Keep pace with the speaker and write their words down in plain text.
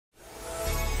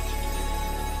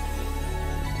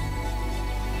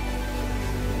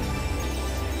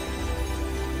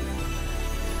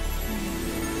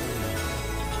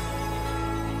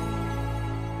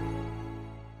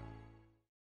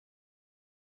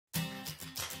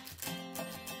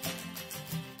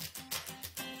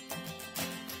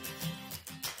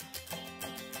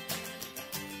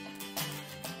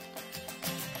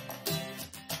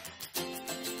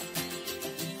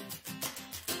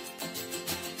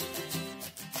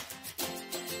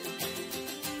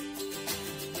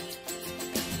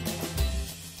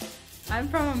I'm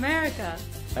from America.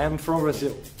 I'm from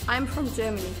Brazil. I'm from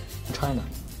Germany. China.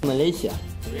 Malaysia.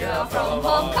 We are from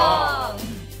Hong Kong.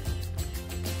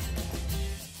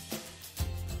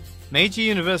 MEIJI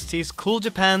University's Cool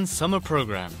Japan Summer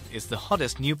Program is the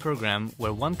hottest new program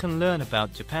where one can learn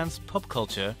about Japan's pop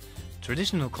culture,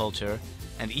 traditional culture,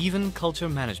 and even culture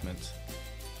management.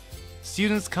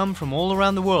 Students come from all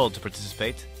around the world to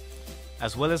participate.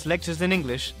 As well as lectures in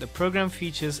English, the program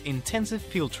features intensive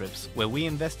field trips where we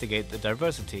investigate the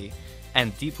diversity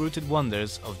and deep-rooted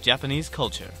wonders of Japanese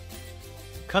culture.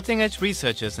 Cutting-edge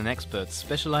researchers and experts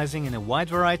specializing in a wide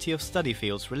variety of study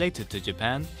fields related to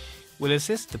Japan will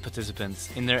assist the participants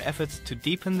in their efforts to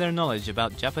deepen their knowledge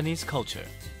about Japanese culture.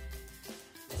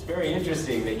 It's very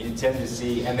interesting that you tend to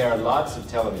see, and there are lots of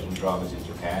television dramas in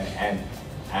Japan and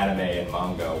anime and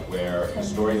manga where the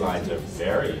storylines are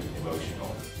very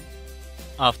emotional.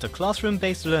 After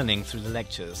classroom-based learning through the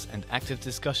lectures and active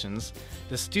discussions,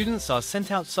 the students are sent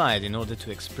outside in order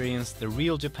to experience the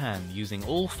real Japan using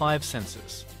all 5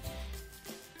 senses.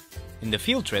 In the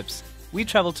field trips, we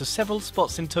travel to several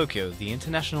spots in Tokyo, the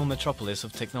international metropolis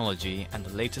of technology and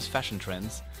the latest fashion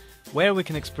trends, where we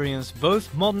can experience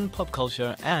both modern pop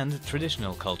culture and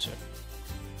traditional culture.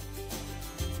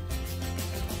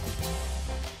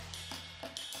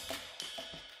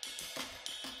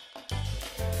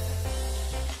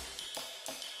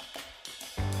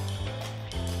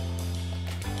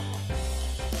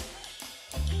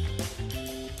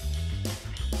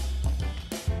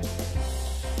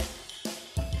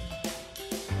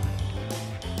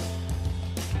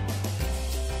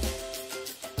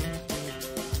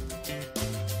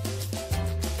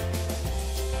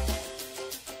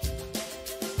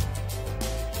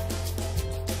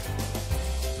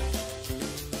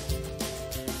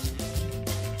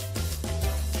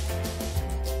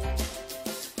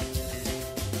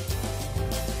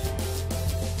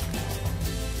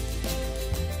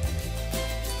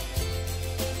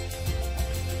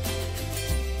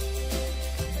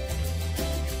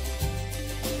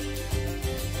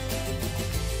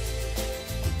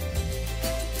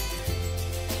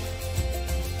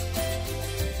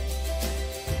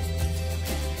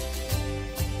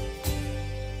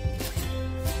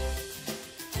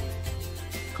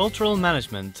 Cultural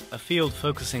management, a field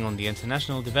focusing on the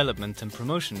international development and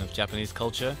promotion of Japanese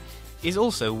culture, is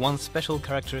also one special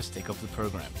characteristic of the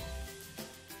program.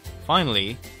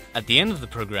 Finally, at the end of the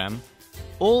program,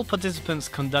 all participants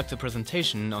conduct a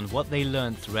presentation on what they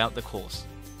learned throughout the course.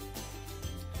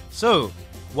 So,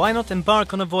 why not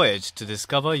embark on a voyage to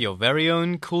discover your very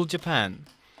own cool Japan?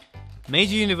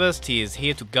 MEIJI University is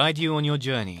here to guide you on your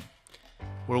journey.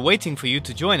 We're waiting for you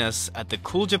to join us at the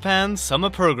Cool Japan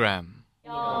Summer Program.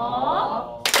 Aww.